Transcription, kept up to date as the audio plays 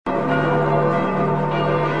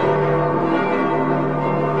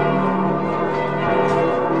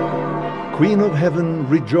Queen of heaven,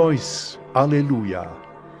 rejoice. Alleluia.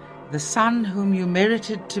 The Son whom you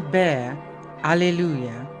merited to bear,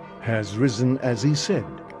 Alleluia. Has risen as he said,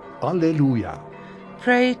 Alleluia.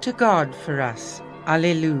 Pray to God for us,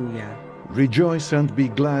 Alleluia. Rejoice and be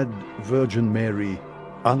glad, Virgin Mary,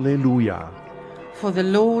 Alleluia. For the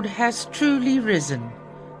Lord has truly risen,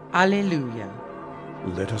 Alleluia.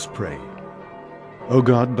 Let us pray. O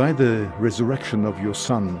God, by the resurrection of your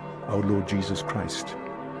Son, our Lord Jesus Christ,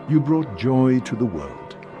 you brought joy to the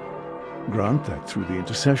world. Grant that through the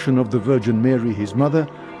intercession of the Virgin Mary, his mother,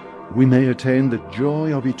 we may attain the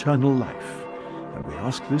joy of eternal life. And we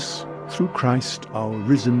ask this through Christ, our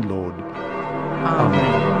risen Lord.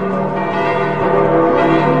 Amen.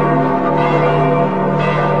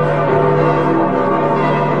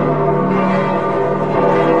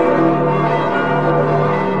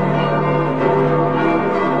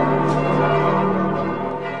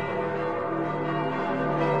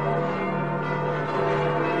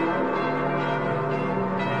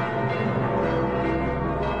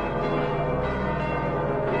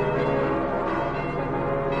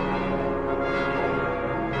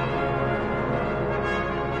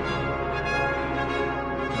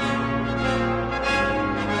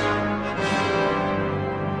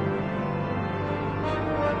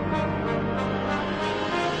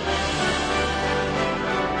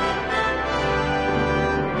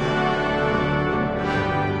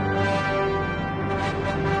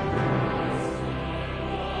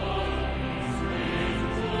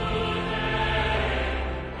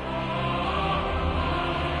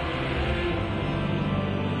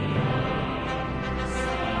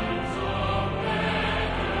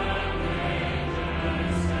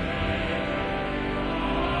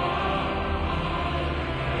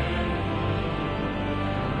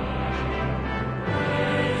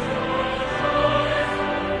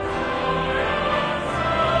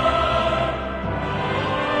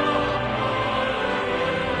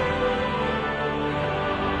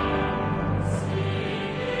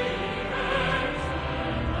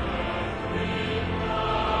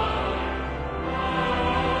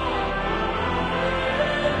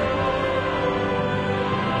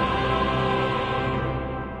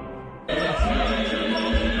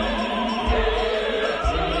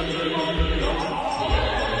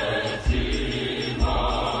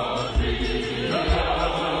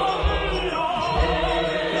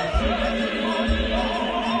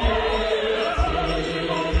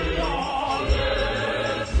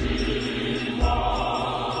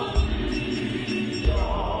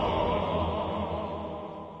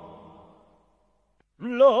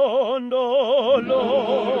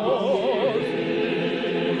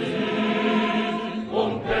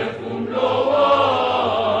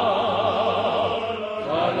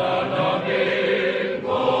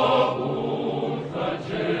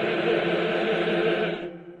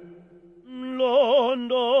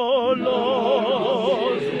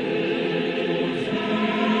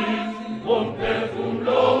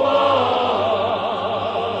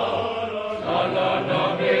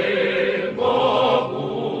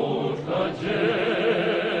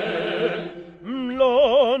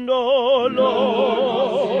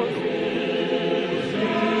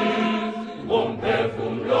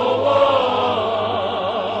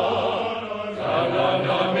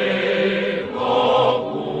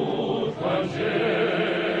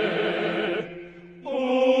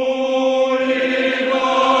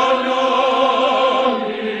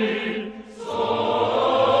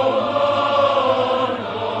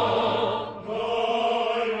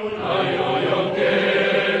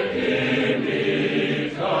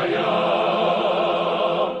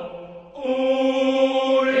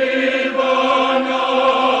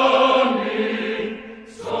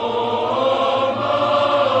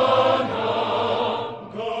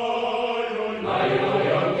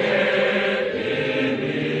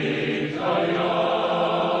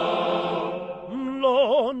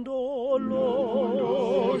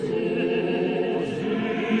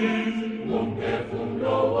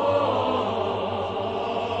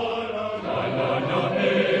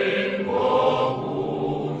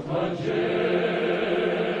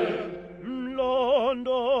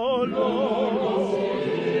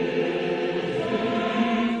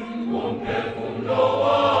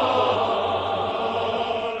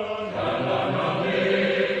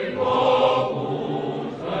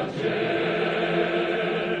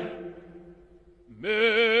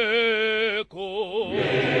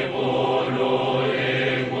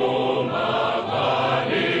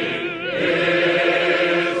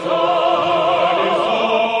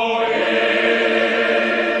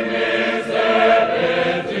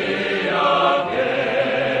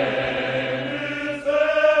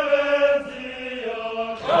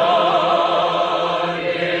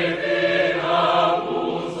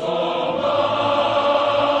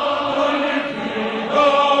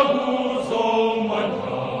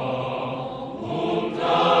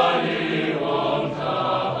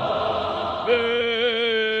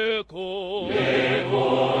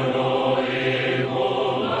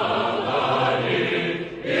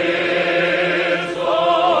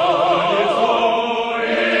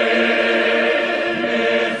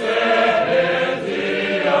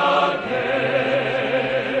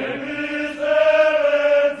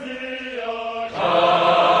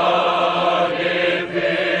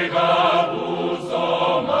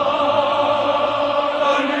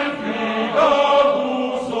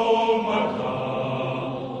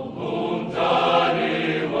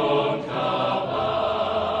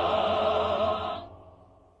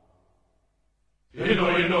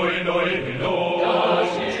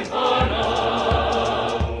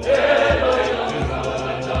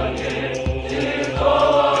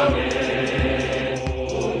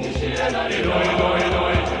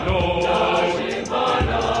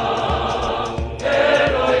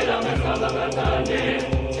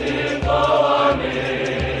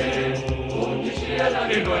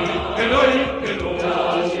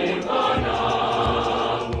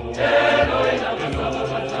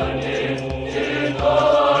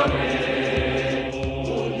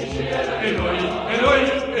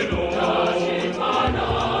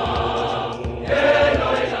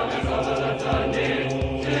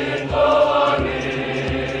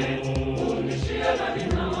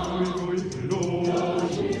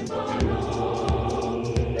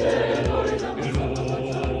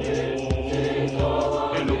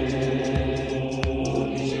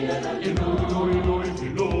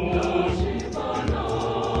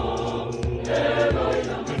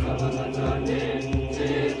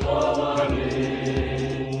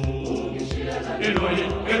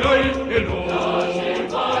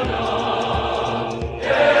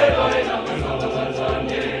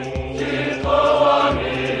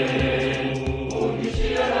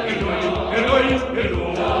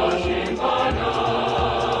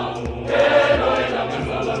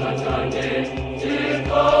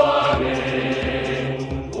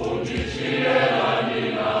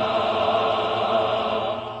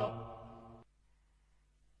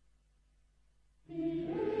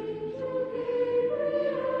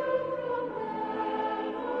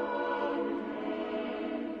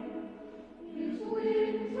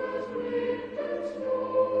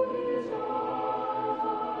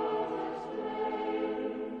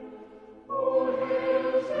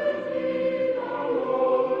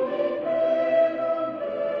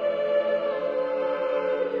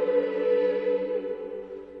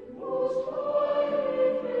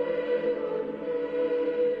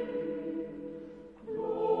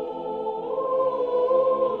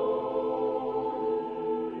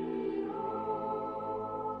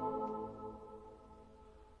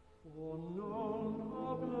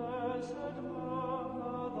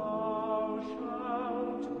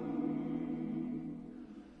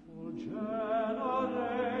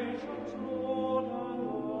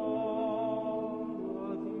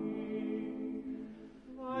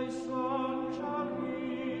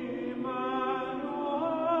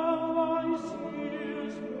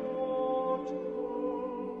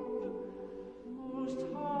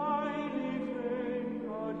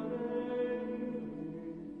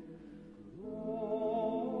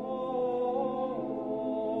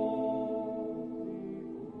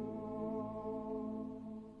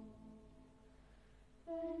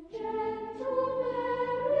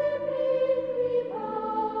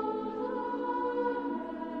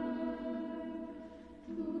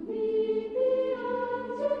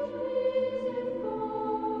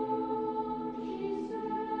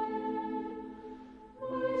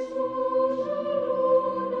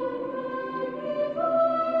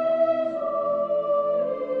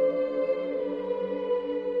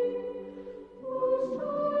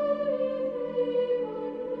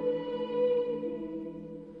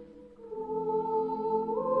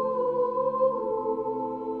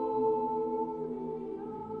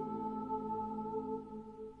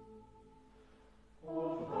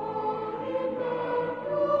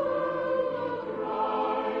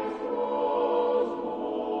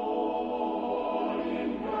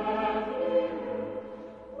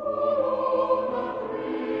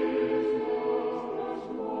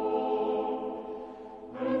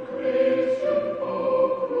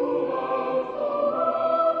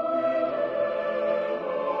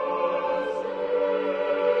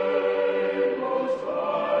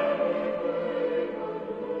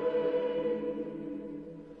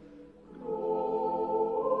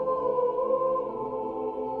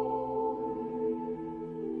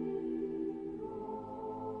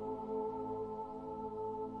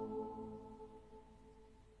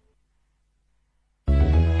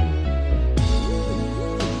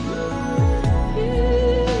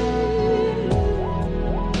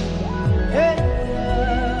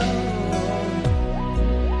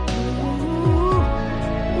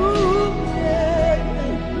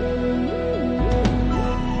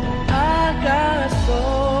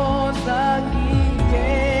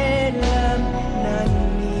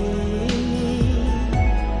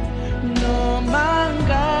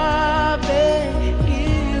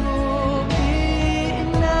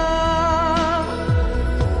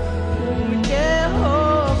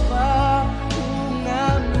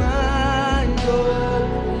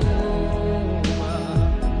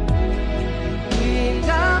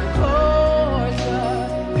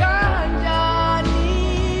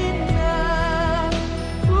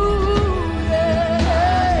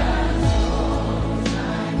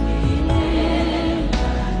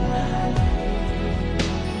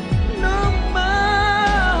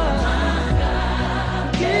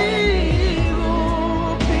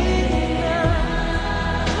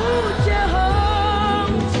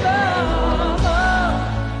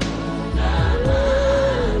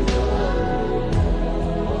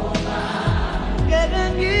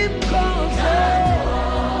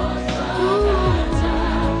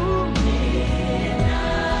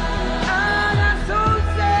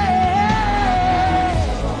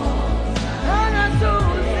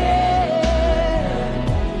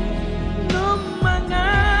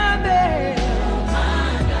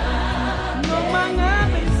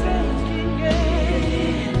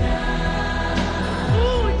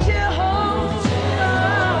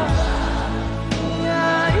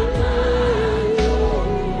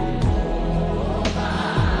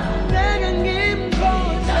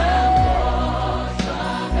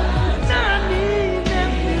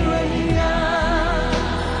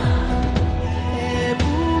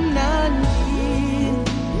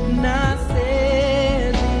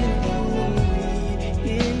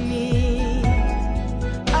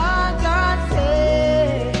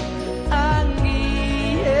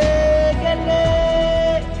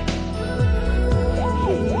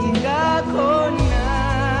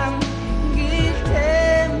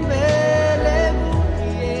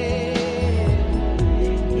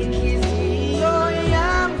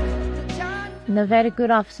 And a very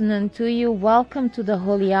good afternoon to you. Welcome to the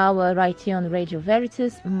Holy Hour right here on Radio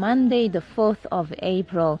Veritas, Monday the 4th of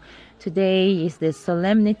April. Today is the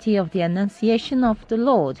solemnity of the Annunciation of the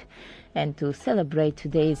Lord. And to celebrate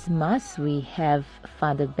today's Mass, we have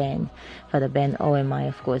Father Ben. Father Ben OMI,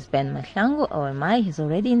 of course, Ben Mahlangu OMI. He's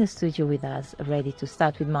already in the studio with us, ready to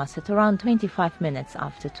start with Mass at around 25 minutes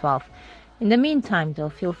after 12. In the meantime, though,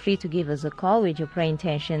 feel free to give us a call with your prayer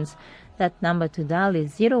intentions. That number to dial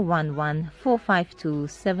is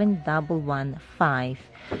 011-452-7115.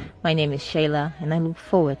 My name is Shayla, and I look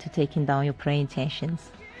forward to taking down your prayer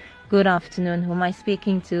intentions. Good afternoon. Who am I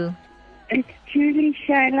speaking to? It's Julie,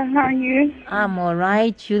 Shayla. How are you? I'm all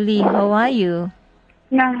right. Julie, how are you?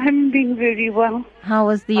 No, I haven't been very well. How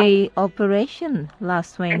was the operation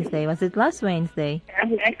last Wednesday? Was it last Wednesday?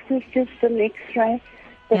 It was just an X-ray,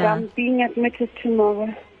 but Yeah. I'm being admitted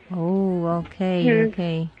tomorrow. Oh, okay, Yes.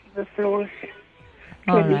 okay. The floors.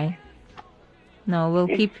 All right. No, we'll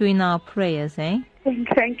keep you in our prayers, eh?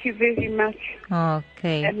 Thank you very much.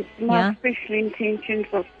 Okay. And my Yeah? special intentions,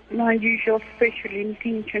 my usual special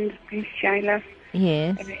intentions, please, Shayla.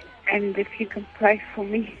 Yes. And if you can pray for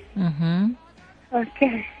me. Mm-hmm.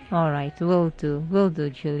 Okay. All right, will do. Will do,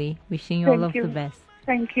 Julie. Wishing you all Thank of you. the best.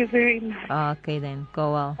 Thank you very much. Okay, then.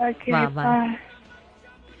 Go well. Okay, Bye-bye. bye.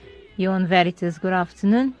 You on Veritas, good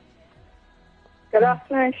afternoon. Good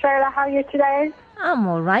afternoon, Shayla. How are you today? I'm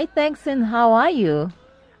all right, thanks. And how are you?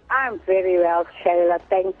 I'm very well, Shayla.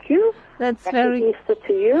 Thank you. That's Happy very... Easter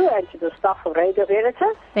to you and to the staff of Radio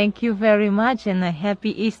Veritas. Thank you very much, and a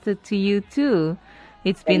happy Easter to you, too.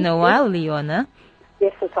 It's been a while, Leona.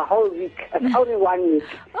 Yes, it's a whole week. It's only 1 week.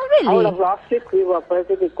 Oh, All really? of last week we were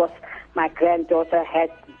busy because my granddaughter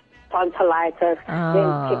had tonsillitis,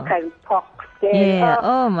 then chicken pox. Yeah,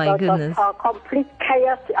 oh my goodness. It was a complete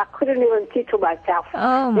chaos. I couldn't even see to myself.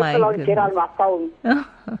 Oh, my Let alone get goodness. on my phone.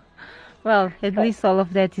 Well, at least all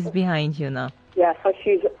of that is behind you now. Yeah, so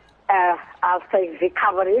she's, I'll say,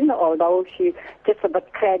 recovering, although she's just a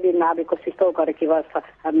bit crabby now because we still got to give her her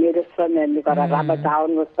medicine and we got to rub her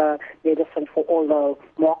down with the medicine for all the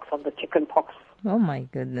marks of the chicken pox. Oh, my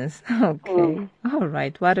goodness. Okay. All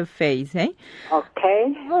right. What a phase, eh?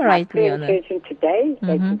 Okay. All right, My prayer Leona. intention today,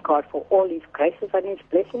 thanking God for all His graces and His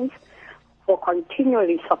blessings, for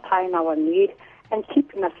continually supplying our need and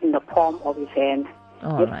keeping us in the palm of His hand.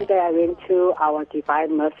 All right. Yesterday I went to our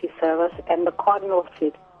Divine Mercy service and the Cardinal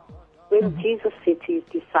said, when Jesus said to His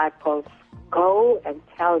disciples, go and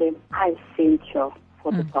tell them I sent you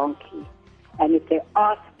for the donkey. And if they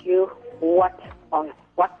ask you what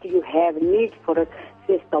do you have need for it,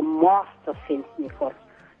 says the Master sent me for it.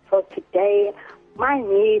 So today my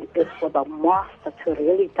need is for the Master to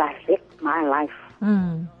really direct my life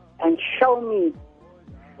and show me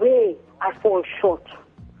where I fall short.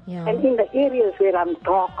 Yeah. And in the areas where I'm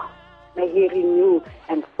dark, may He renew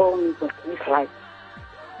and fill me with His light.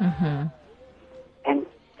 And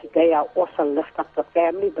today I also lift up the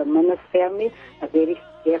family, the Minnis family, a very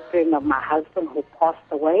dear friend of my husband who passed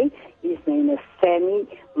away. His name is Sammy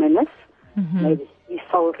Minnis. May his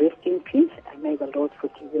soul rest in peace, and may the Lord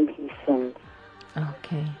forgive him his sins.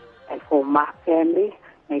 Okay. And for my family,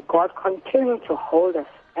 may God continue to hold us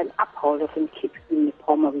and uphold us and keep us in the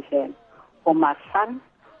palm of His hand. For my son,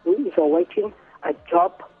 who is awaiting a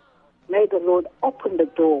job, may the Lord open the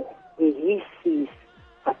door where he sees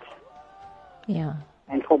it. Yeah.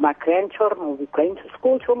 And for my grandchildren who will be going to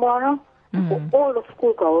school tomorrow, and for all the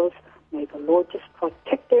schoolgoers, may the Lord just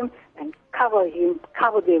protect them and cover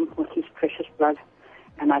them with His precious blood.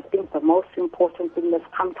 And I think the most important thing that's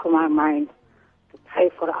come to my mind, to pray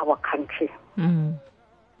for our country.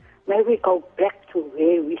 May we go back to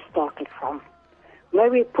where we started from. May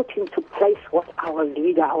we put into place what our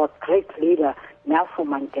leader, our great leader, Nelson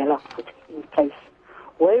Mandela, put in place.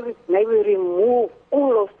 May we remove all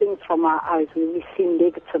those things from our eyes where we see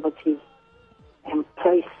negativity and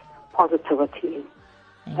place positivity in.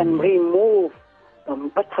 And remove the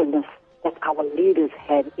bitterness that our leaders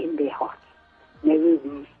had in their hearts. May we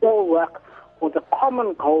all work for the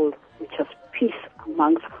common goal, which is peace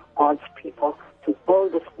amongst God's people, to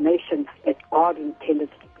build this nation that God intended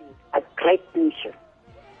to be a great nation.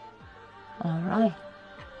 All right.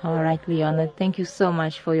 All right, Leona. Thank you so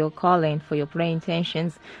much for your call and for your prayer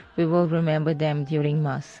intentions. We will remember them during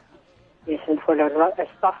Mass. Yes, and for the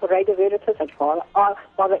staff of Radio Veritas and for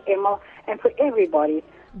Father Emma and for everybody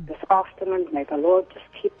this afternoon, may the Lord just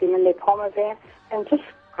keep them in their palm of their hand and just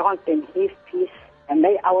grant them His peace, and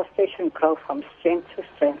may our station grow from strength to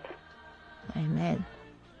strength. Amen.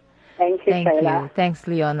 Thank you, Thank Shayla. you. Thanks,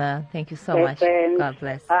 Leona. Thank you so Yes, much. friends. God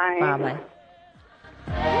bless. Bye. Bye-bye.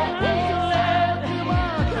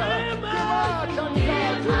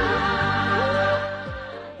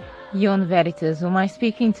 Yon Veritas, who am I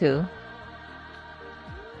speaking to?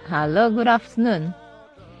 Hello, good afternoon.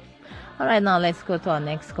 All right, now let's go to our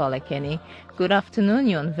next caller, Kenny. Good afternoon,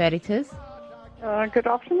 Yon Veritas. Good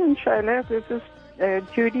afternoon, Shayla. This is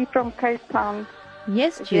Judy from Cape Town.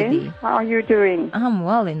 Yes, Again. Judy. How are you doing? I'm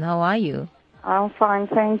well, and how are you? I'm fine,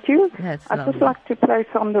 thank you. That's I'd lovely. just like to place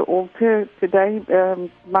on the altar today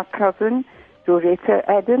my cousin, Doretta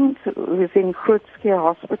Adams, who's in Grootske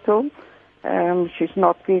Hospital. She's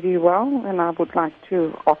not very well, and I would like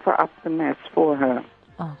to offer up the Mass for her.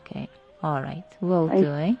 Okay, all right. Will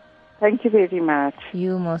do, eh? Thank you very much.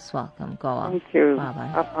 You're most welcome. Go on. Thank you.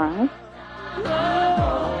 Bye-bye. Bye-bye.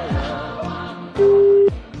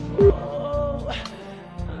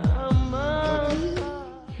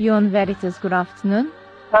 Yon Veritas, good afternoon.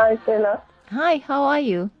 Hi, Stella. Hi, how are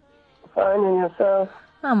you? Fine, and yourself?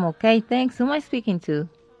 I'm okay, thanks. Who am I speaking to?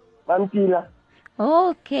 Mampila.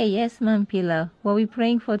 Okay, yes, Mampila. What are we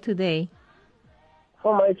praying for today?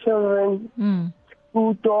 For my children,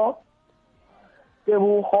 Puto,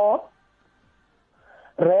 Tebuho,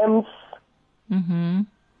 Rams,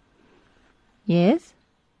 Yes?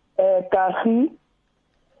 Kahi,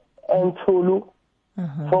 and Tulu,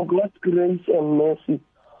 for God's grace and mercy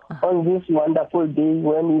on this wonderful day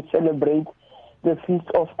when we celebrate the feast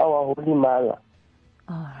of our Holy Mother.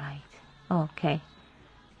 All right. Okay.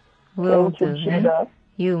 Will Thank you, do. Sheila.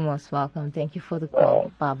 You're most welcome. Thank you for the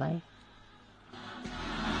call. Bye-bye.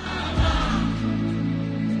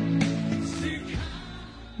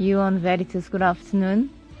 You on Veritas, good afternoon.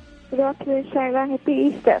 Good afternoon, Shayla. Happy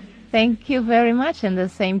Easter. Thank you very much, and the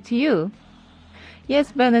same to you.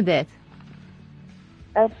 Yes, Bernadette.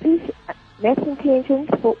 Please, best intentions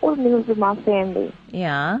for all members of my family,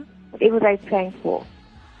 Yeah. whatever they're praying for.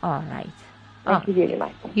 All right. Thank you very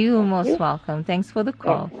much. You're most welcome. Thanks for the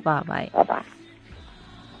call. Bye-bye. Bye-bye.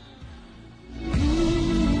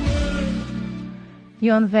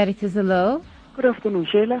 You on Veritas, hello. Good afternoon,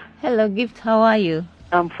 Sheila. Hello, Gift. How are you?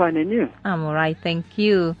 I'm fine, and you? I'm all right, thank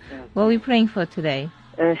you. What are we praying for today?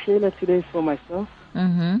 Sheila, today is for myself,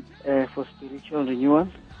 for spiritual renewal,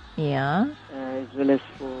 Yeah. as well as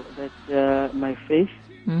for that my faith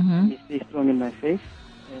is stay strong in my faith,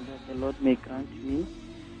 and that the Lord may grant me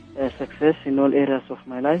success in all areas of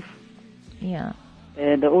my life. Yeah.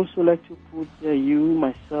 And I also like to put you,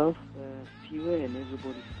 myself, Steve, and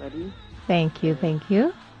everybody studying. Thank you, thank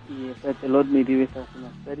you. Yes, that the Lord may be with us in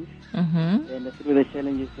our studies, and through the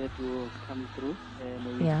challenges that will come through,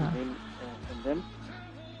 may we prevail from them.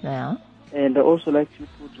 Yeah. And I also like to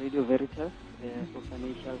put Radio Veritas for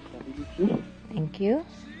financial stability. Thank you.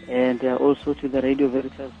 And also to the Radio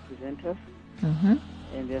Veritas presenters Mm-hmm.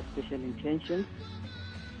 and their special intentions,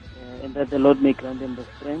 and that the Lord may grant them the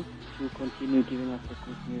strength to continue giving us the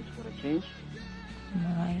good news for a change.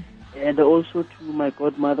 Right. And also to my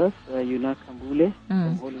godmothers, Yuna Kambule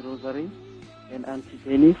from Holy Rosary, and Auntie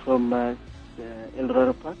Jenny from El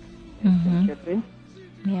Raro Park, St. Catherine.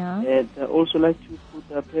 Yeah. And I also like to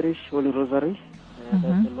put Parish Holy Rosary,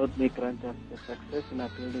 that the Lord may grant us the success in our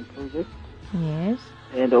building project. Yes.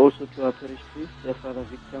 And also to our parish priest, Father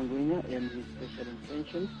Victor Nguenya, and his special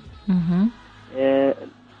intentions.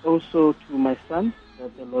 Also to my son,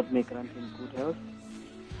 that the Lord may grant him good health.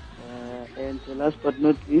 And last but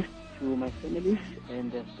not least, to my families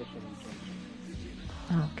and their special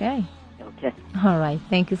intentions. Okay. Okay. All right.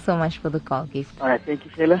 Thank you so much for the call, Gift. All right. Thank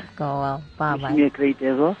you, Sheila. Go well. Bye-bye. Wishing you a great day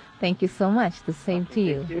as well. Thank you so much. The same to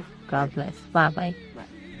you. Thank you. God bless. Bye-bye.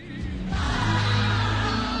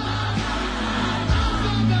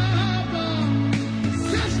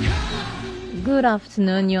 Good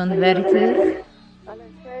afternoon, Yon Veritas. Hello,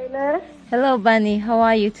 Shayla. Hello, Bunny. How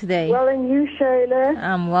are you today? Well, and you, Shayla?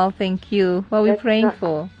 I'm well, thank you. What are we That's praying right.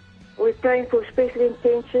 for? We're praying for special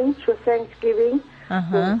intentions for Thanksgiving,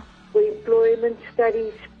 for employment,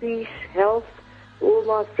 studies, peace, health, for all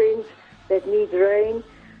my friends that need rain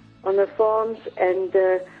on the farms, and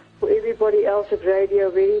for everybody else at Radio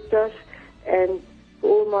Veritas, and for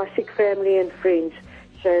all my sick family and friends,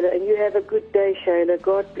 Shayla. And you have a good day, Shayla.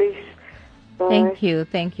 God bless. Bye. Thank you,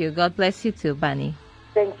 thank you. God bless you too, Bunny.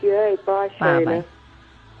 Thank you. Hey, bye, Shayla. Bye-bye.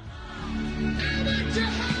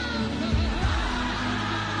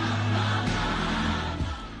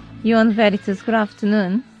 Yon Veritas, good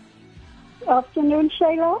afternoon. Afternoon,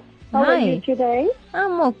 Shayla. How Hi. are you today?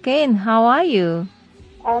 I'm okay, and how are you?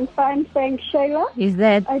 I'm fine, thanks, Shayla. Is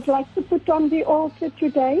that... I'd like to put on the altar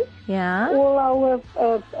today Yeah? all our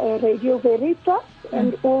Radio Veritas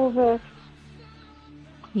and all the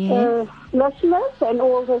Yeah. listeners and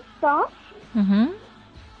all the staff,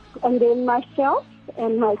 and then myself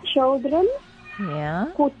and my children,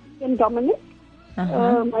 Yeah. Kuti and Dominic,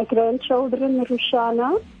 my grandchildren,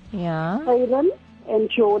 Rushana Aaron and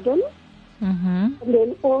Jordan. And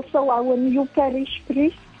then also our new parish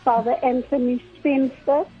priest, Father Anthony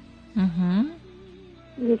Spencer.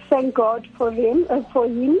 We thank God for him,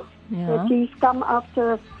 that he's come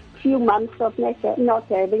after a few months of not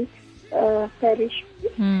having parish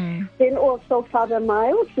priest. Then also Father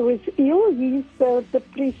Miles, who is ill. He's the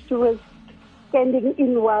priest who was standing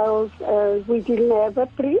in while we didn't have a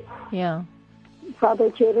priest. Father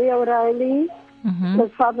Jerry O'Reilly,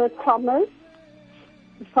 Father Thomas,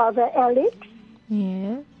 Father Alex,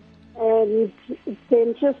 and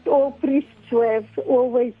then just all priests who have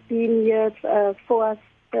always been here for us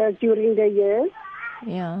during the years.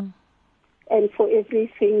 And for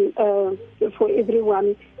everything, for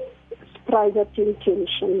everyone's private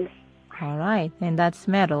intentions. All right, and that's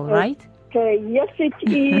Meryl, right? Okay, yes it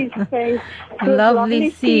is. Thanks.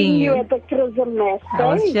 Lovely seeing you at the Christmas. I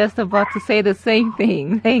was just about to say the same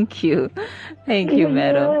thing. Thank you. Thank you,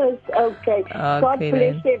 Meryl. Yes, okay. God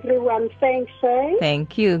bless everyone. Thanks, eh?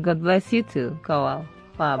 Thank you. God bless you too. Go well.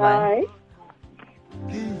 Bye-bye.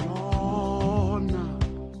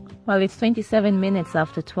 Well, it's 27 minutes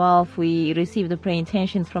after 12. We received a prayer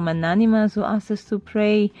intention from Anonymous who asked us to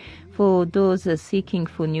pray for those seeking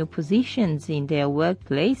for new positions in their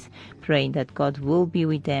workplace, praying that God will be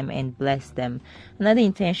with them and bless them. Another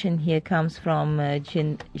intention here comes from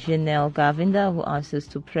Janelle Gavinda, who asks us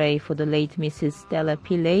to pray for the late Mrs. Stella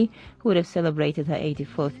Pillay, who would have celebrated her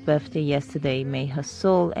 84th birthday yesterday. May her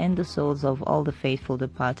soul and the souls of all the faithful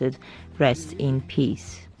departed rest in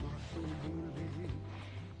peace.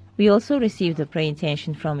 We also received a prayer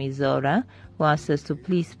intention from Izora, who asked us to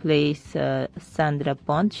please place Sandra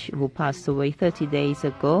Ponch, who passed away 30 days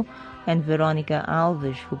ago, and Veronica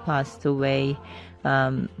Alves, who passed away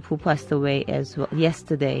as well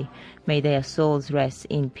yesterday. May their souls rest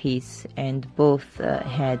in peace, and both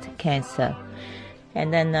had cancer.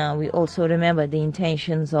 And then we also remember the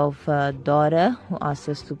intentions of Dora, who asked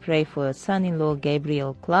us to pray for her son-in-law,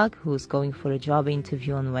 Gabriel Clark, who's going for a job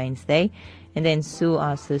interview on Wednesday. And then Sue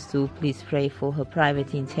asked us to please pray for her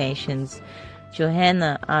private intentions.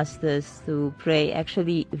 Johanna asked us to pray,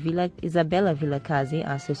 actually Isabella Villakazi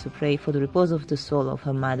asked us to pray for the repose of the soul of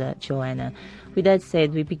her mother, Joanna. With that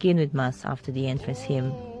said, we begin with Mass after the entrance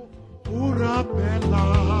hymn.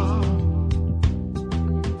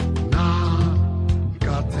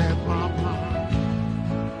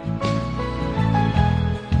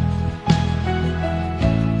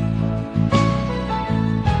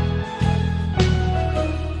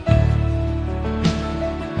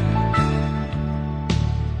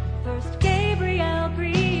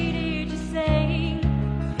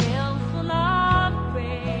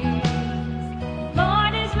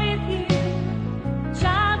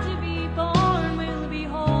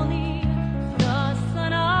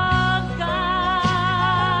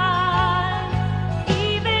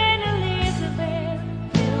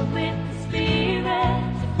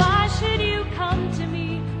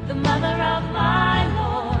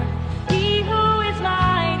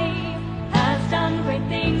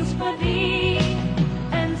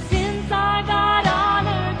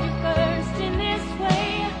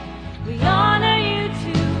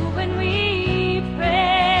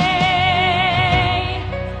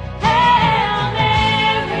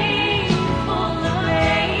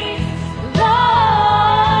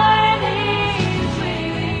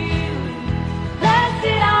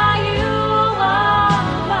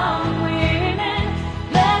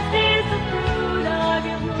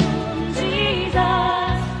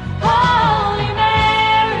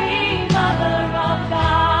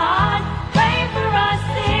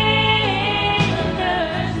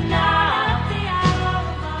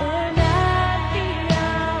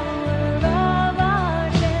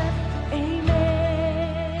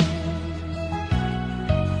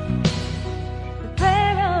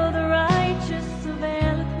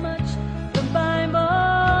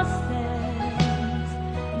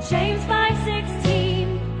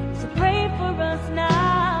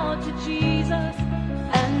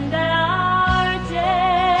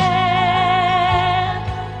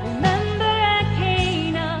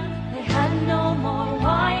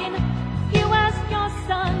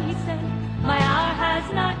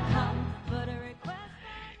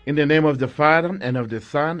 In the name of the Father, and of the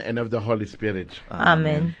Son, and of the Holy Spirit.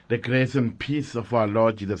 Amen. The grace and peace of our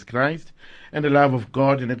Lord Jesus Christ, and the love of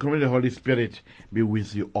God, and the communion of the Holy Spirit be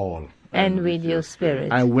with you all. And with your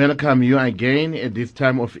spirit. I welcome you again at this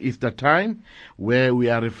time of Easter time, where we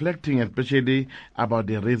are reflecting especially about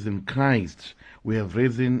the risen Christ. We have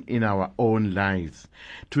risen in our own lives.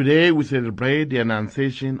 Today we celebrate the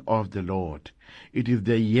Annunciation of the Lord. it is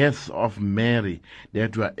the yes of Mary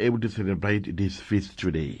that we are able to celebrate this feast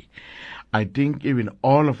today. I think even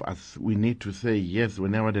all of us, we need to say yes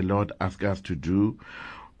whenever the Lord asks us to do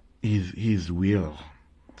His will.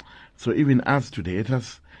 So even us today, let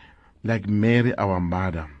us, like Mary, our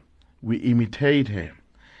mother, we imitate her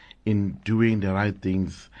in doing the right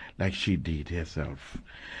things like she did herself.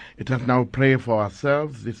 Let us now pray for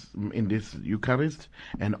ourselves in this Eucharist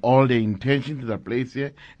and all the intentions that are placed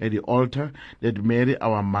here at the altar, that Mary,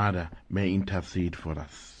 our mother, may intercede for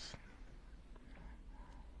us.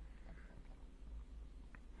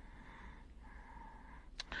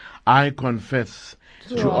 I confess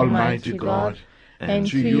to Almighty God and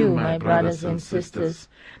to you, my brothers and sisters,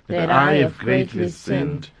 that I have greatly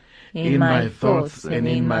sinned in my thoughts and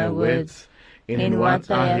in my words, in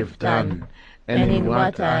what I have done and in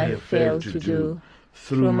what I have failed to do,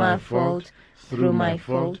 through my fault, through my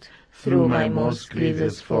most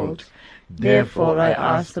grievous fault. Therefore I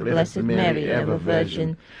ask the Blessed Mary, ever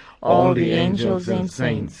Virgin, all the angels and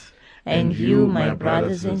saints, and you, my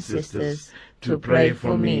brothers and sisters, to pray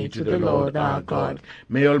for me to the Lord our God.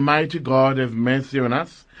 May Almighty God have mercy on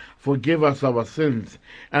us, forgive us our sins,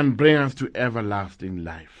 and bring us to everlasting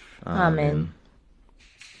life. Amen.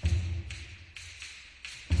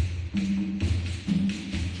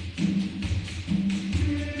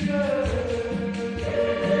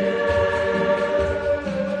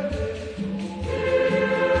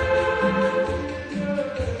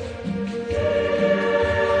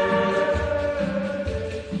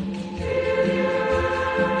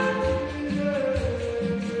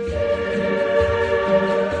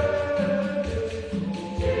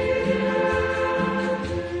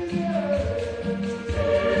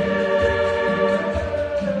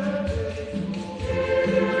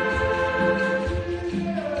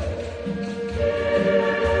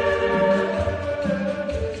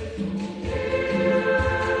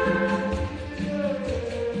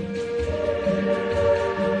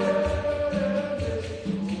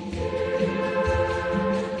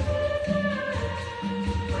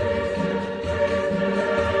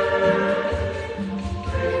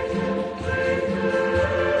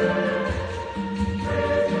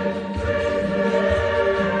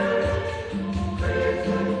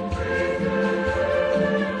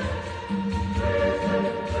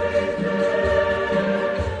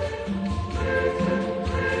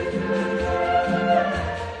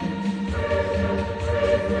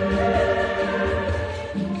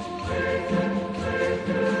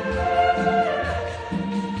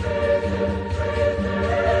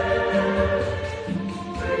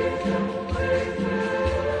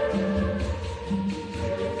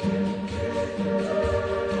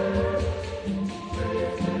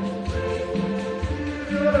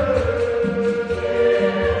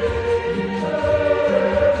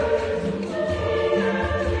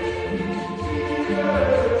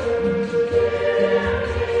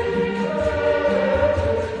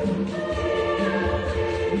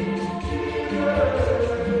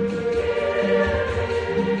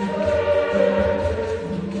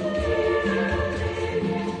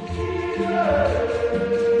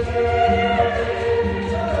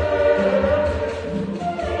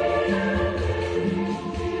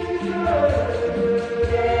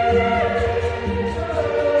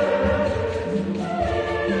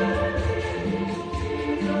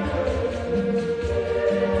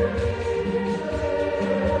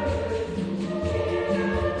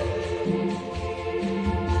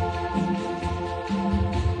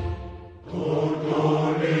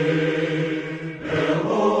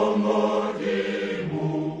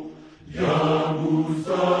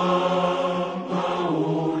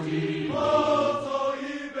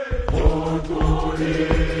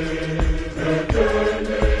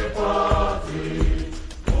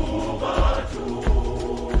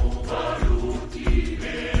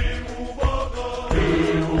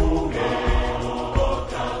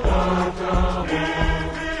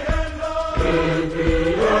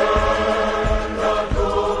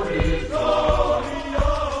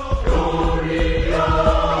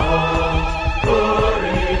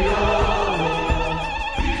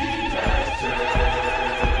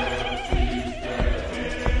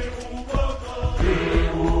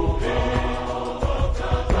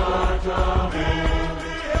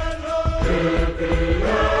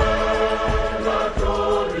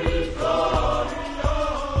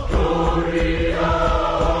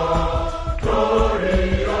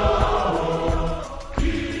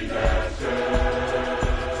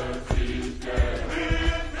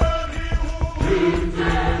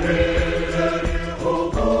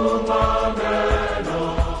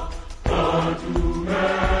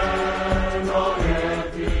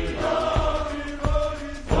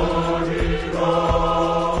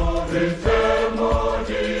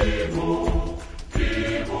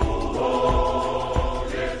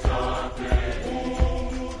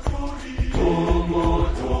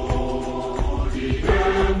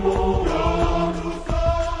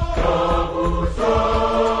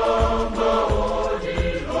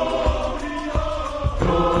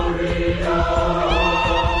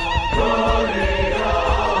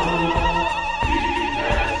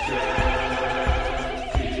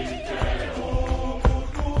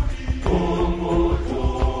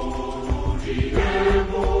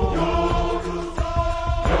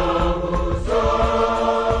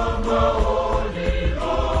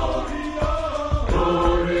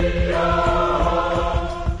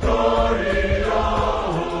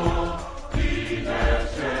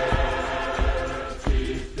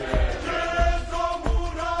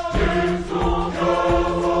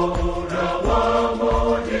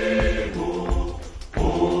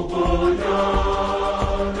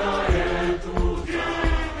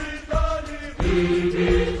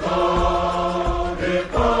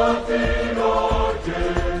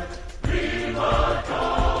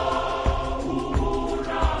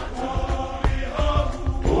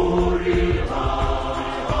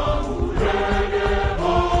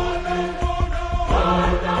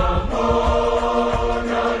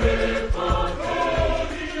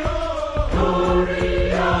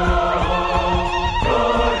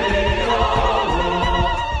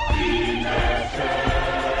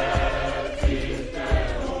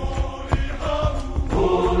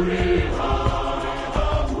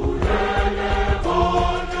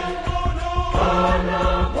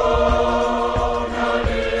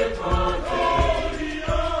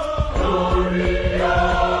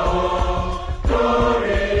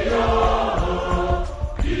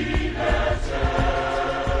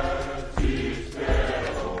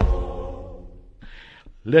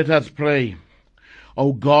 Let us pray.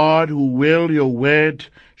 O God, who will your word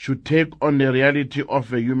should take on the reality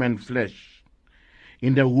of a human flesh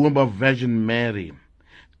in the womb of Virgin Mary,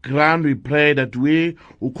 grant, we pray, that we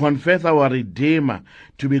who confess our Redeemer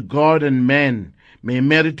to be God and man may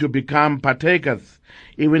merit to become partakers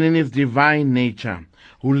even in his divine nature,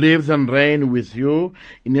 who lives and reigns with you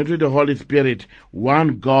in unity with the Holy Spirit,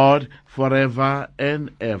 one God, forever and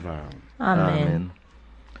ever. Amen.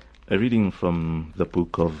 A reading from the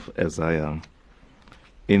book of Isaiah.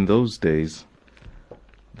 In those days,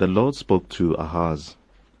 the Lord spoke to Ahaz,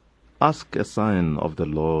 "Ask a sign of the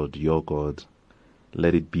Lord your God.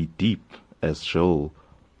 Let it be deep as Sheol,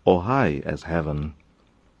 or high as heaven."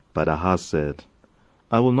 But Ahaz said,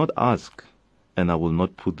 "I will not ask, and I will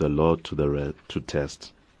not put the Lord to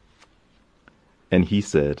test." And he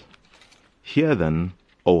said, "Hear then,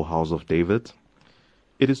 O house of David,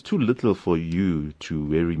 it is too little for you to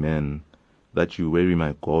weary men, that you weary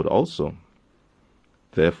my God also.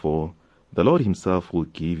 Therefore the Lord himself will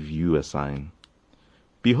give you a sign.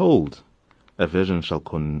 Behold, a virgin shall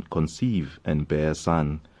conceive and bear a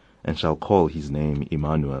son, and shall call his name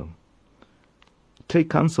Emmanuel.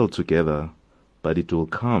 Take counsel together, but it will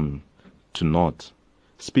come to naught.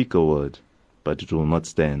 Speak a word, but it will not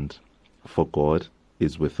stand. For God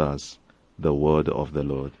is with us." The word of the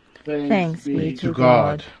Lord. Thanks be to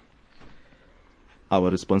God.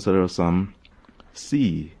 Our responsorial psalm: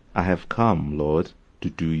 See, I have come, Lord,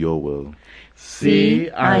 to do your will.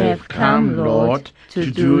 See, I have come, Lord,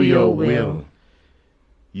 to do your will.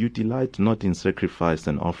 You delight not in sacrifice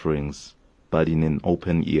and offerings, but in an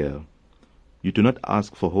open ear. You do not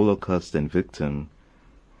ask for holocaust and victim.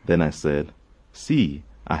 Then I said, See,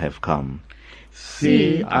 I have come.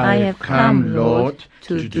 See, I have come, Lord,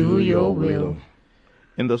 to do your will.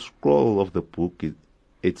 In the scroll of the book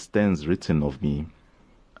it stands written of me,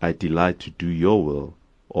 I delight to do your will,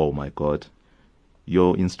 O my God.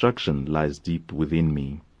 Your instruction lies deep within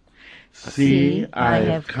me. See, I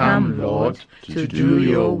have come, Lord, to do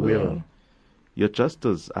your will. Your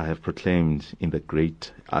justice I have proclaimed in the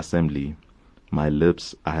great assembly. My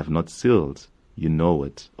lips I have not sealed. You know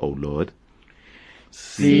it, O Lord.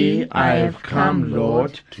 See, I have come,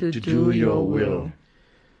 Lord, to do your will.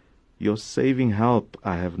 Your saving help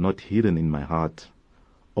I have not hidden in my heart.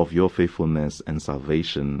 Of your faithfulness and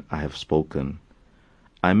salvation I have spoken.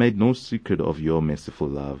 I made no secret of your merciful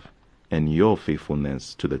love and your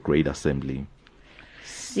faithfulness to the great assembly.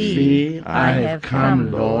 See, I have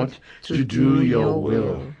come, Lord, to do your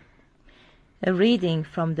will. A reading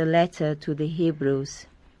from the letter to the Hebrews.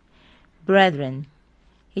 Brethren,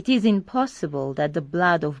 it is impossible that the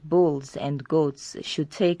blood of bulls and goats should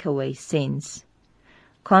take away sins.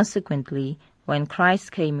 Consequently, when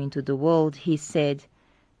Christ came into the world, he said,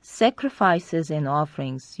 Sacrifices and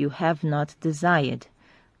offerings you have not desired,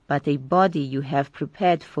 but a body you have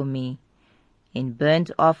prepared for me. In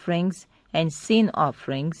burnt offerings and sin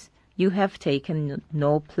offerings you have taken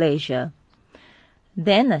no pleasure.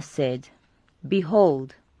 Then I said,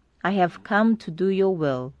 Behold, I have come to do your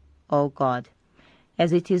will, O God,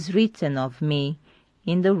 as it is written of me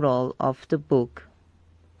in the roll of the book.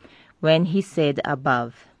 When he said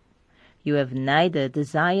above, You have neither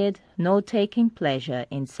desired nor taken pleasure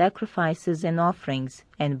in sacrifices and offerings,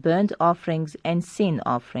 and burnt offerings and sin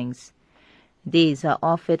offerings. These are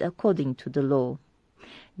offered according to the law.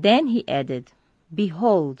 Then he added,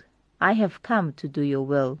 Behold, I have come to do your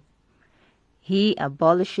will. He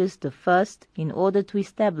abolishes the first in order to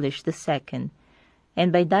establish the second,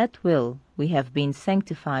 and by that will we have been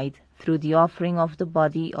sanctified through the offering of the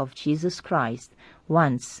body of Jesus Christ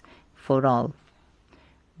once for all.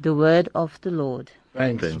 The word of the Lord.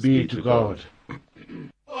 Thanks be to God.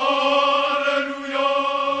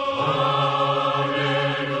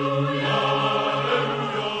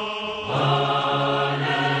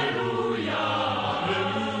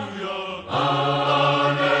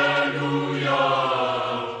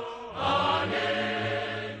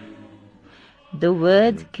 The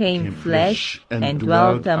Word came flesh and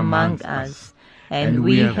dwelt among us, and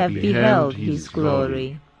we have beheld his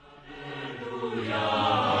glory.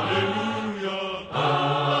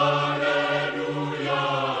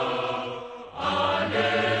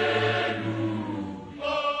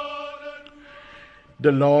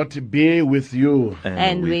 The Lord be with you.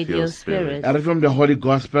 And with your spirit. A reading from the Holy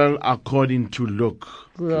Gospel according to Luke.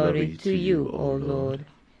 Glory to you, O Lord.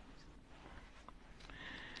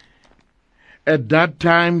 At that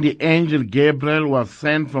time the angel Gabriel was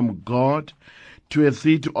sent from God to a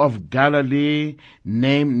city of Galilee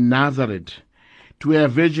named Nazareth, to a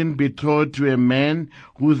virgin betrothed to a man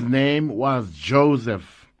whose name was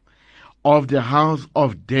Joseph, of the house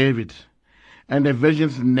of David, and the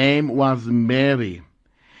virgin's name was Mary.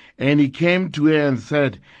 And he came to her and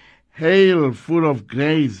said, Hail, full of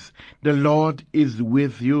grace, the Lord is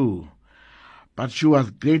with you. But she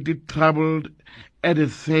was greatly troubled at the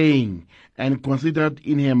saying, and considered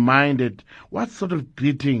in her mind that what sort of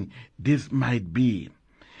greeting this might be.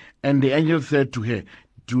 And the angel said to her,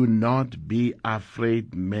 Do not be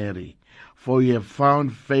afraid, Mary, for you have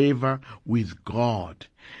found favor with God.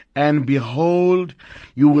 And behold,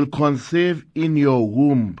 you will conceive in your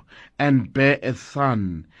womb and bear a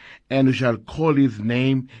son, and you shall call his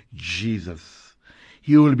name Jesus.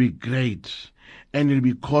 He will be great, and he will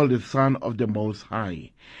be called the Son of the Most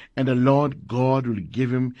High. And the Lord God will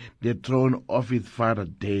give him the throne of his father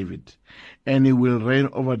David, and he will reign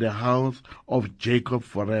over the house of Jacob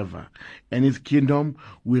forever, and his kingdom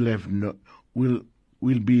will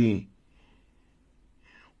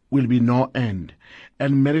be no end.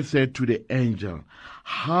 And Mary said to the angel,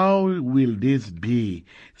 How will this be,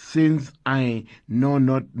 since I know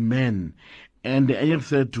not men? And the angel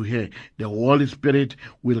said to her, The Holy Spirit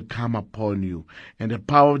will come upon you, and the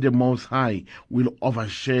power of the Most High will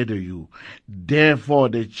overshadow you. Therefore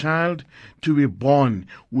the child to be born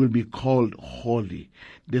will be called Holy,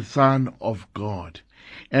 the Son of God.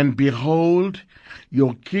 And behold,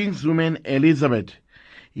 your kinswoman Elizabeth,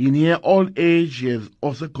 in her old age she has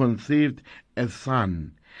also conceived a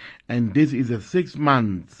son, and this is the 6th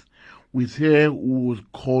month with her who was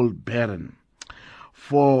called barren.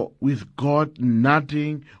 For with God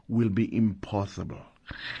nothing will be impossible.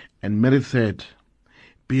 And Mary said,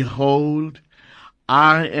 Behold,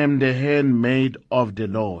 I am the handmaid of the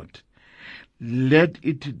Lord. Let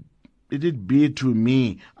it be to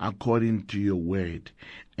me according to your word.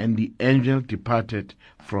 And the angel departed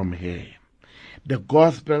from her. The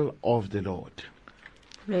Gospel of the Lord.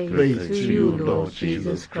 Praise to you, Lord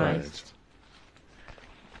Jesus Christ.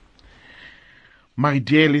 My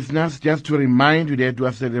dear listeners, just to remind you that we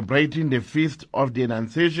are celebrating the feast of the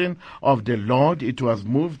Annunciation of the Lord. It was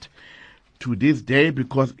moved to this day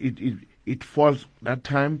because it falls that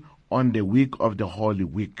time on the week of the Holy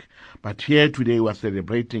Week. But here today we are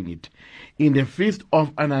celebrating it. In the feast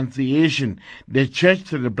of Annunciation, the church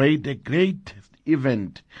celebrates the greatest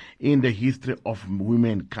event in the history of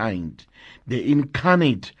womankind, the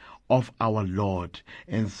incarnate of our Lord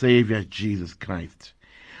and Savior Jesus Christ.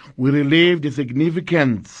 We relive the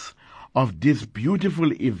significance of this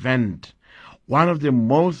beautiful event, one of the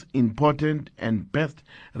most important and best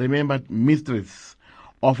remembered mysteries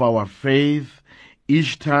of our faith,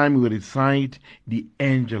 each time we recite the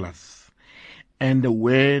Angelus. And the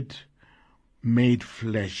Word made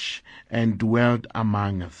flesh and dwelt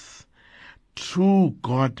among us. True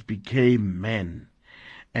God became man,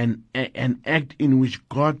 an act in which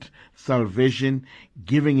God salvation,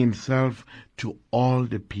 giving himself to all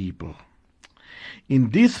the people.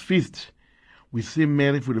 In this feast, we see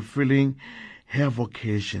Mary fulfilling her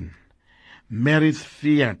vocation. Mary's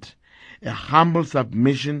fiat, a humble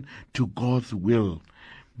submission to God's will,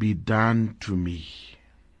 be done to me,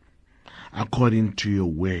 according to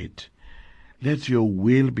your word. Let your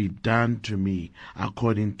will be done to me,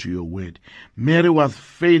 according to your word. Mary was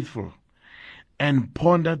faithful and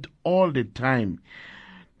pondered all the time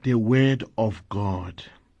the word of God.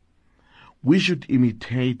 We should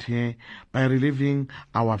imitate her by reliving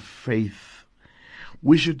our faith.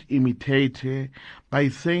 We should imitate her by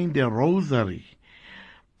saying the rosary,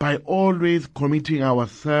 by always committing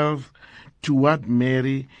ourselves to what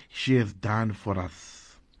Mary she has done for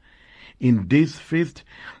us. In this feast,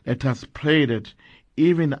 let us pray that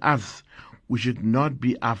even us, we should not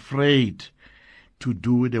be afraid to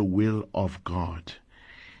do the will of God.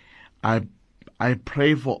 I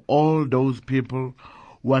pray for all those people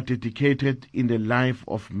who are dedicated in the life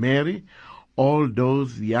of Mary, all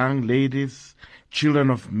those young ladies,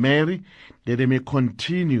 children of Mary, that they may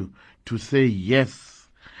continue to say yes,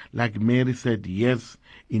 like Mary said yes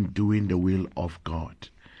in doing the will of God.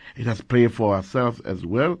 Let us pray for ourselves as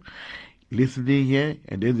well, listening here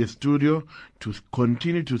and in the studio, to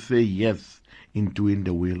continue to say yes in doing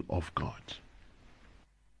the will of God.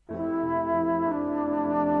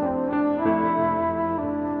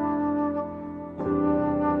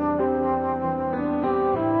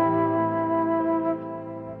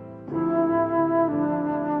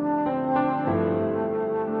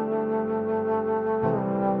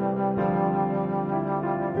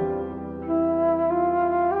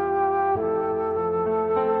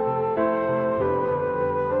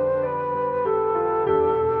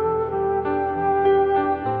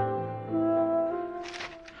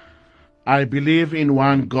 I believe in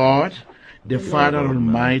one God, the Father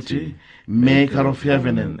Almighty, maker of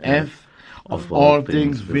heaven and earth, of all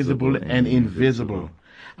things visible and invisible.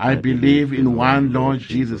 I believe in one Lord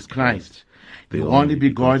Jesus Christ, the only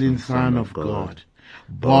begotten Son of God,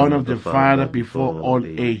 born of the Father before all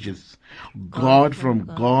ages, God from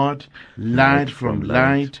God, light from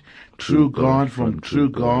light, true God from true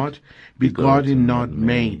God, begotten not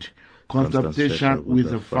made, consubstantial with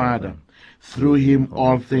the Father. Through him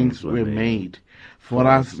all things were made. For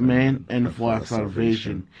us men and for our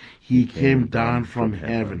salvation, he came down from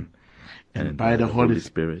heaven, and by the Holy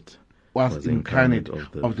Spirit was incarnate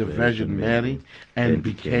of the Virgin Mary and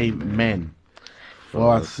became man. For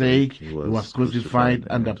our sake he was crucified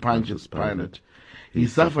under Pontius Pilate. He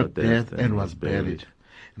suffered death and was buried,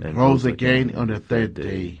 and rose again on the third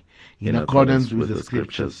day. In accordance with the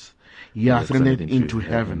Scriptures, he ascended into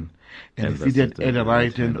heaven, and seated at the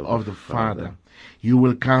right hand of the Father. You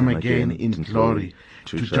will come again in glory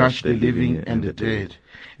to judge the living and the dead,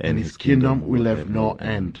 and his kingdom will have no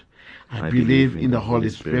end. I believe in the Holy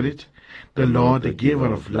Spirit, the Lord, the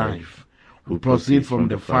giver of life, who proceeds from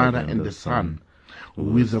the Father and the Son, who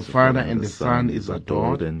with the Father and the Son is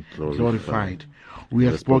adored and glorified. We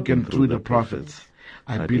have spoken through the prophets.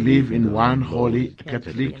 I believe in one holy,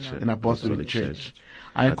 Catholic, and Apostolic Church.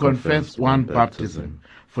 I confess one baptism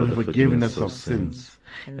for the forgiveness of sins,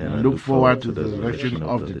 and look forward to the resurrection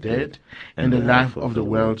of the dead and the life of the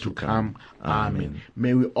world to come. Amen.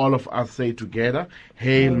 May we all of us say together,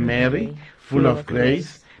 Hail Mary, full of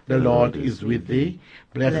grace, the Lord is with thee.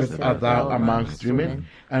 Blessed art thou amongst women,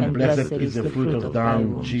 and blessed is the fruit of thy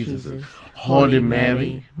womb, Jesus. Holy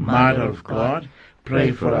Mary, Mother of God,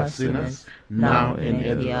 pray for us sinners, now and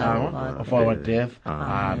at the hour of our death.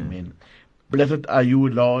 Amen. Blessed are you,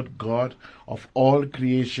 Lord God of all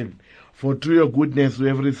creation, for through your goodness we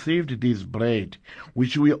have received this bread,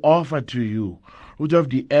 which we offer to you. Root of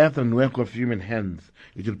the earth and work of human hands,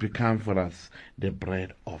 it will become for us the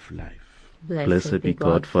bread of life. Blessed be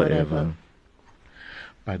God forever.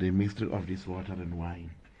 By the mystery of this water and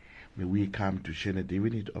wine, may we come to share the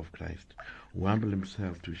divinity of Christ, who humbled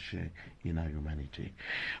himself to share in our humanity.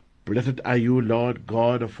 Blessed are you, Lord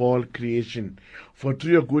God of all creation, for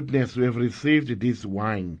through your goodness we have received this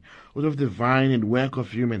wine, out of the vine and work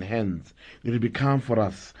of human hands. It will become for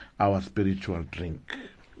us our spiritual drink.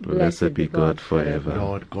 Blessed be God forever.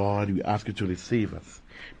 Lord God, we ask you to receive us.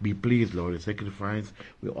 Be pleased, Lord, the sacrifice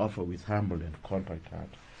we offer with humble and contrite heart.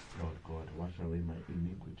 Lord God, wash away my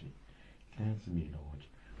iniquity. Cleanse me, Lord,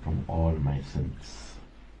 from all my sins.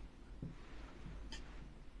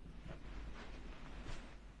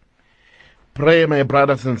 Pray, my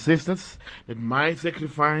brothers and sisters, that my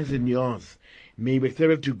sacrifice and yours may be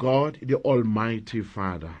acceptable to God, the Almighty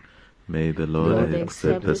Father. May the Lord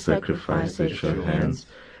accept the sacrifice at your hands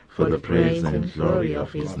for the praise and glory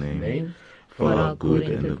of his name, for our good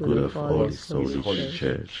and the good of all his holy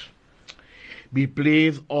church. Be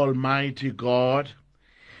pleased, Almighty God,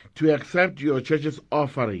 to accept your church's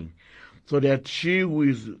offering, so that she who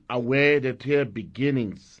is aware that her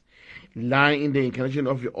beginnings lie in the incarnation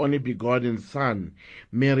of your only begotten Son,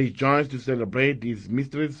 may rejoice to celebrate these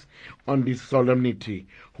mysteries on this solemnity,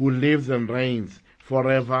 who lives and reigns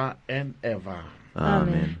forever and ever.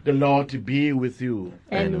 Amen. The Lord be with you.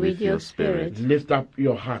 And with your spirit. Lift up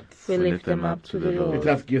your hearts. We lift them up to the Lord. Let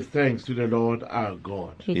us give thanks to the Lord our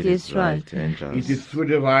God. It is right and just. It is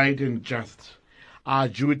truly right and just, our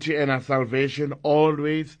duty and our salvation,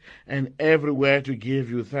 always and everywhere to give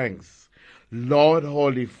you thanks. Lord,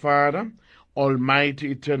 Holy Father,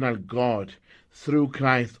 Almighty Eternal God, through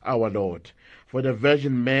Christ our Lord, for the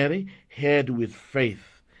Virgin Mary heard with faith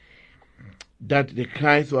that the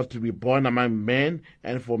Christ was to be born among men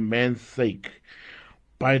and for men's sake,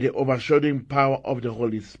 by the overshadowing power of the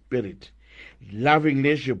Holy Spirit.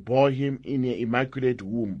 Lovingly she bore him in an immaculate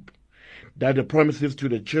womb, that the promises to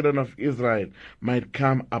the children of Israel might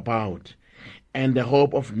come about, and the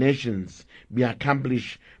hope of nations be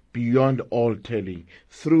accomplished beyond all telling.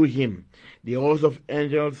 Through him, the host of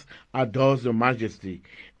angels adores your majesty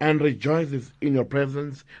and rejoices in your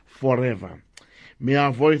presence forever. May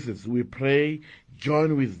our voices, we pray,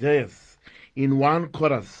 join with theirs in one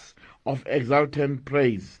chorus of exultant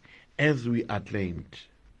praise as we acclaimed.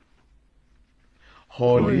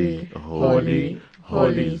 Holy, holy,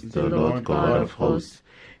 holy is the Lord God of hosts.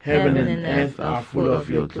 Heaven and earth are full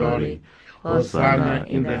of your glory. Hosanna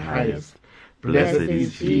in the highest. Blessed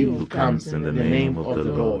is he who comes in the name of the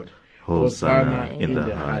Lord. Hosanna in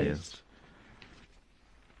the highest.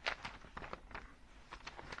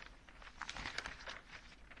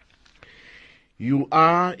 You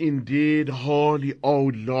are indeed holy, O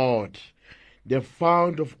Lord, the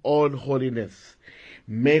fount of all holiness.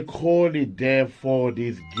 Make holy, therefore,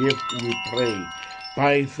 this gift, we pray,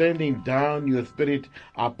 by sending down your Spirit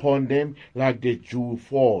upon them like the dew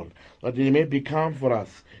fall, that they may become for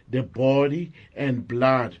us the body and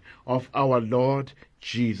blood of our Lord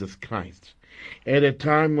Jesus Christ. At the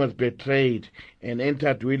time he was betrayed and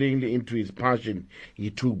entered willingly into his passion, he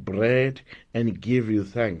took bread and gave you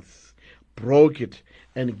thanks, broke it,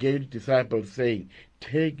 and gave the disciples, saying,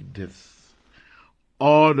 Take this,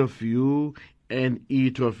 all of you, and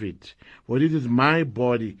eat of it, for this is my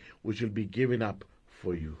body which will be given up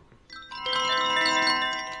for you.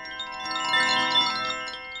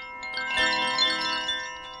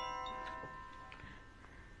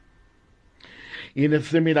 In a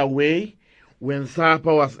similar way, when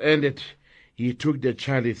supper was ended, he took the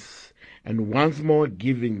chalice, and once more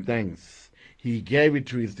giving thanks, he gave it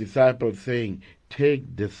to his disciples, saying,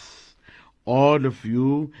 Take this, all of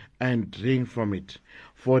you, and drink from it.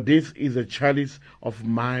 For this is a chalice of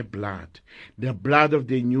my blood, the blood of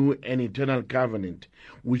the new and eternal covenant,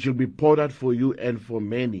 which will be poured out for you and for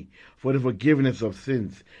many, for the forgiveness of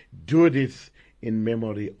sins. Do this in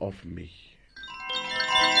memory of me.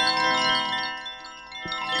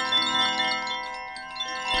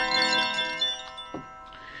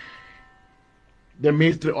 The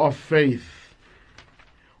mystery of faith.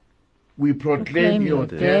 We proclaim your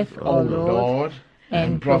death, O Lord,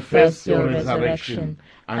 and profess your resurrection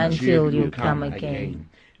until you come again.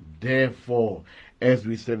 Therefore, as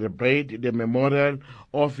we celebrate the memorial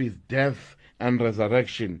of his death and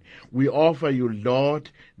resurrection, we offer you,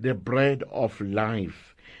 Lord, the bread of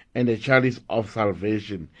life and the chalice of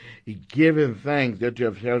salvation, giving thanks that you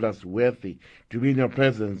have held us worthy to be in your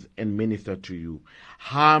presence and minister to you.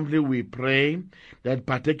 Humbly we pray that,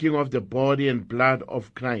 partaking of the body and blood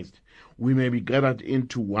of Christ, we may be gathered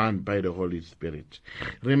into one by the Holy Spirit.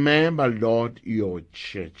 Remember, Lord, your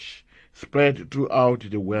church, spread throughout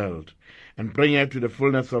the world, and bring her to the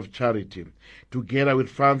fullness of charity, together with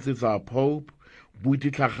Francis, our Pope,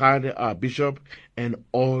 Buti Tlhagale, our Bishop, and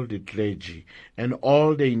all the clergy, and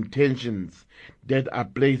all the intentions that are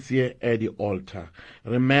placed here at the altar.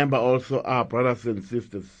 Remember also our brothers and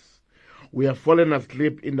sisters. We have fallen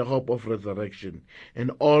asleep in the hope of resurrection,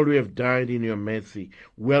 and all who have died in your mercy,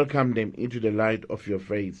 welcome them into the light of your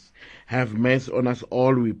face. Have mercy on us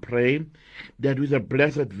all, we pray, that with the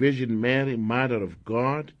Blessed Virgin Mary, Mother of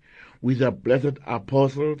God, with the blessed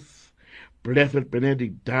apostles, Blessed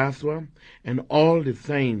Benedict Daswa, and all the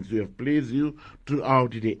saints who have pleased you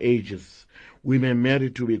throughout the ages, we may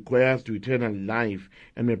merit to be heirs to eternal life,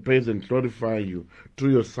 and may praise and glorify you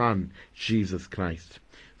through your Son, Jesus Christ.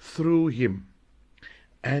 Through him,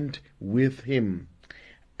 and with him,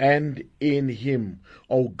 and in him,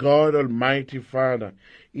 O God, Almighty Father,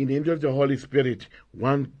 in the image of the Holy Spirit,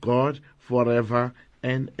 one God, forever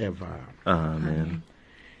and ever. Amen.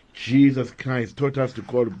 Jesus Christ taught us to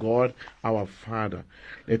call God our Father.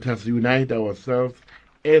 Let us unite ourselves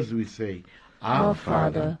as we say, Our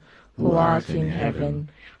Father, who art in heaven,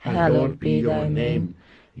 hallowed be thy name.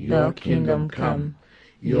 Your kingdom come.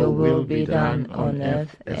 Your will be done on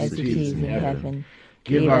earth as it is in heaven.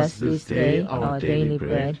 Give us this day our daily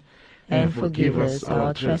bread, and forgive us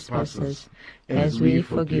our trespasses, as we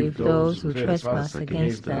forgive those who trespass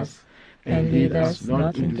against us. And lead us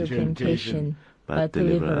not into temptation, but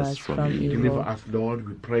deliver us from evil. Deliver us, Lord,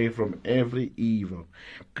 we pray, from every evil.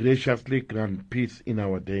 Graciously grant peace in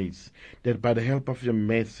our days, that by the help of your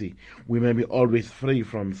mercy we may be always free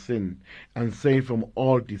from sin and safe from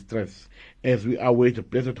all distress, as we await a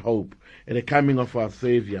blessed hope and the coming of our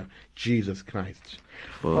Saviour, Jesus Christ.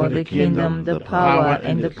 For the kingdom, the power,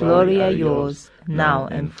 and the glory are yours, now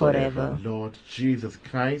and forever. Lord Jesus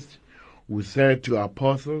Christ, who said to our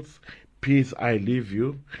apostles, "Peace I leave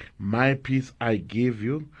you, my peace I give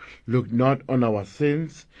you," look not on our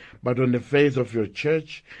sins, but on the face of your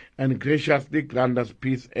church, and graciously grant us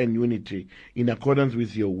peace and unity, in accordance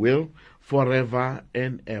with your will, forever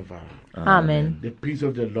and ever. Amen. The peace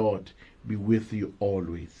of the Lord be with you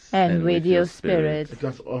always. And with your spirit. Let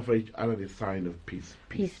us offer each other the sign of peace.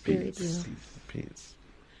 Peace be with you. Peace.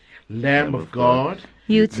 Lamb of God,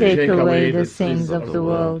 you take away the sins of the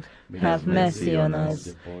world. Have mercy on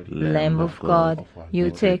us. Lamb of God, you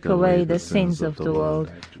take away the sins of the world.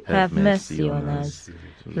 Have mercy on us.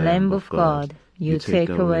 Lamb of God, you take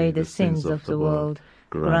away the sins of the world.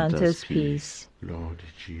 Grant us peace. Lord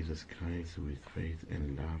Jesus Christ, with faith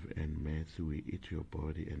and love and mercy we eat your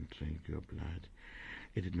body and drink your blood.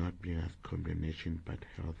 It did not bring us condemnation, but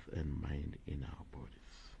health and mind in our bodies.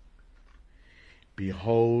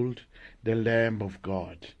 Behold the Lamb of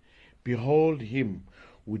God. Behold him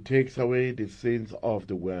who takes away the sins of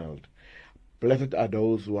the world. Blessed are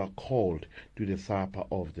those who are called to the supper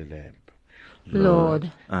of the Lamb.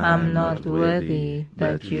 Lord, I am not worthy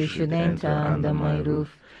that you should enter under my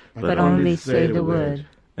roof, but only say the word,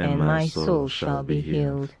 and my soul shall be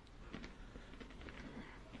healed.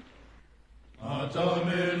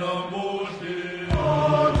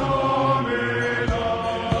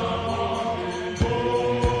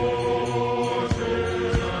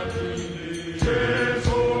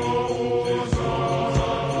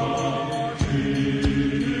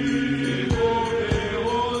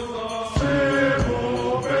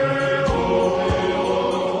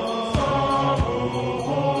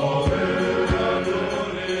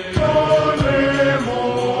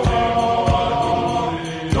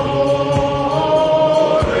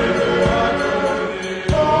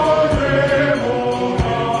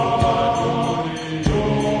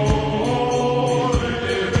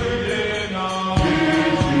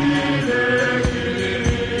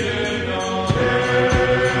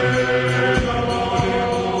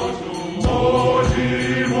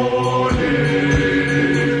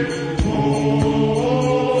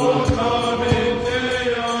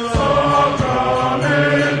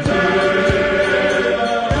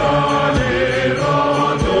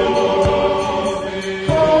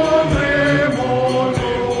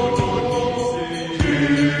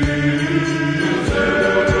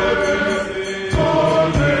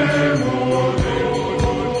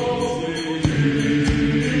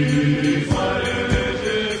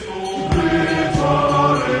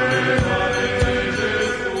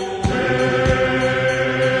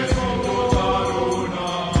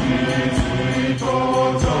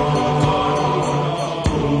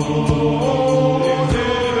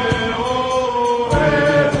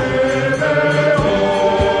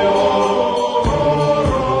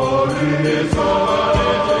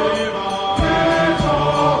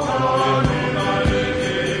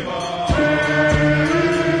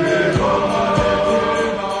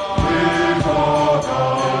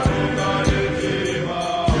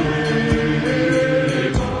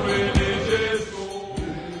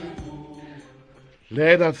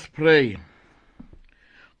 Let us pray.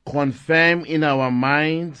 Confirm in our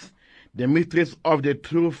minds the mysteries of the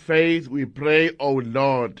true faith, we pray, O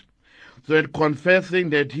Lord, so that confessing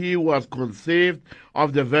that he was conceived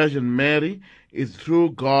of the Virgin Mary is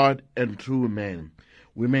true God and true man,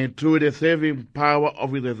 we may through the saving power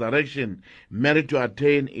of his resurrection merit to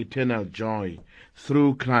attain eternal joy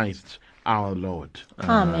through Christ our Lord.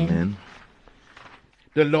 Amen.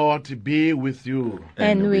 The Lord be with you.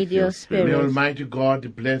 And with your spirit. May Almighty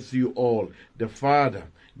God bless you all, the Father,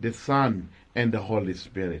 the Son, and the Holy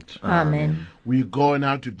Spirit. Amen. We go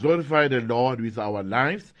now to glorify the Lord with our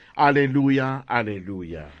lives. Alleluia,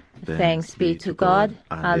 alleluia. Thanks be to God.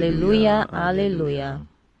 Alleluia, alleluia.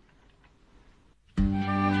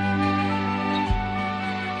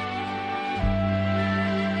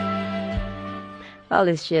 Well,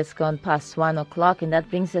 it's just gone past 1 o'clock, and that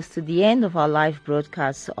brings us to the end of our live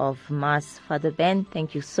broadcast of Mass. Father Ben,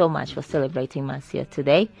 thank you so much for celebrating Mass here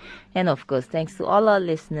today. And of course, thanks to all our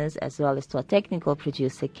listeners, as well as to our technical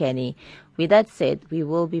producer, Kenny. With that said, we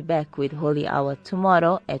will be back with Holy Hour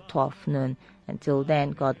tomorrow at 12 noon. Until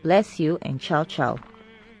then, God bless you and ciao ciao.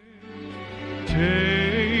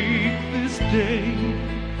 Take this day,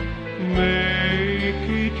 make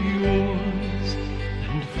it yours,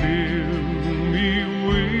 and fill me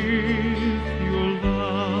with your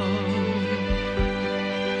love.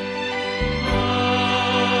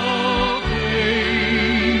 Ave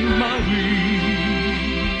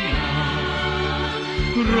Maria,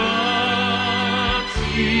 gratia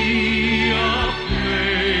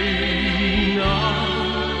plena,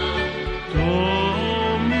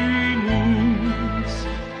 Dominus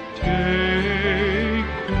tecum,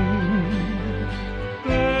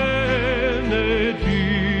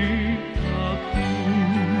 benedicta tu.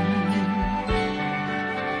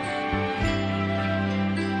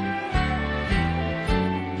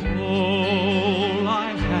 All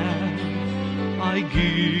I have, I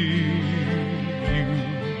give you.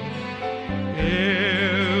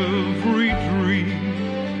 Every dream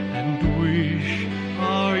and wish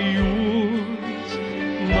are yours.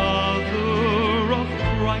 Mother of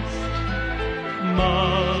Christ,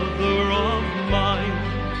 Mother of mine,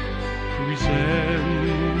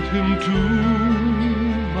 present him to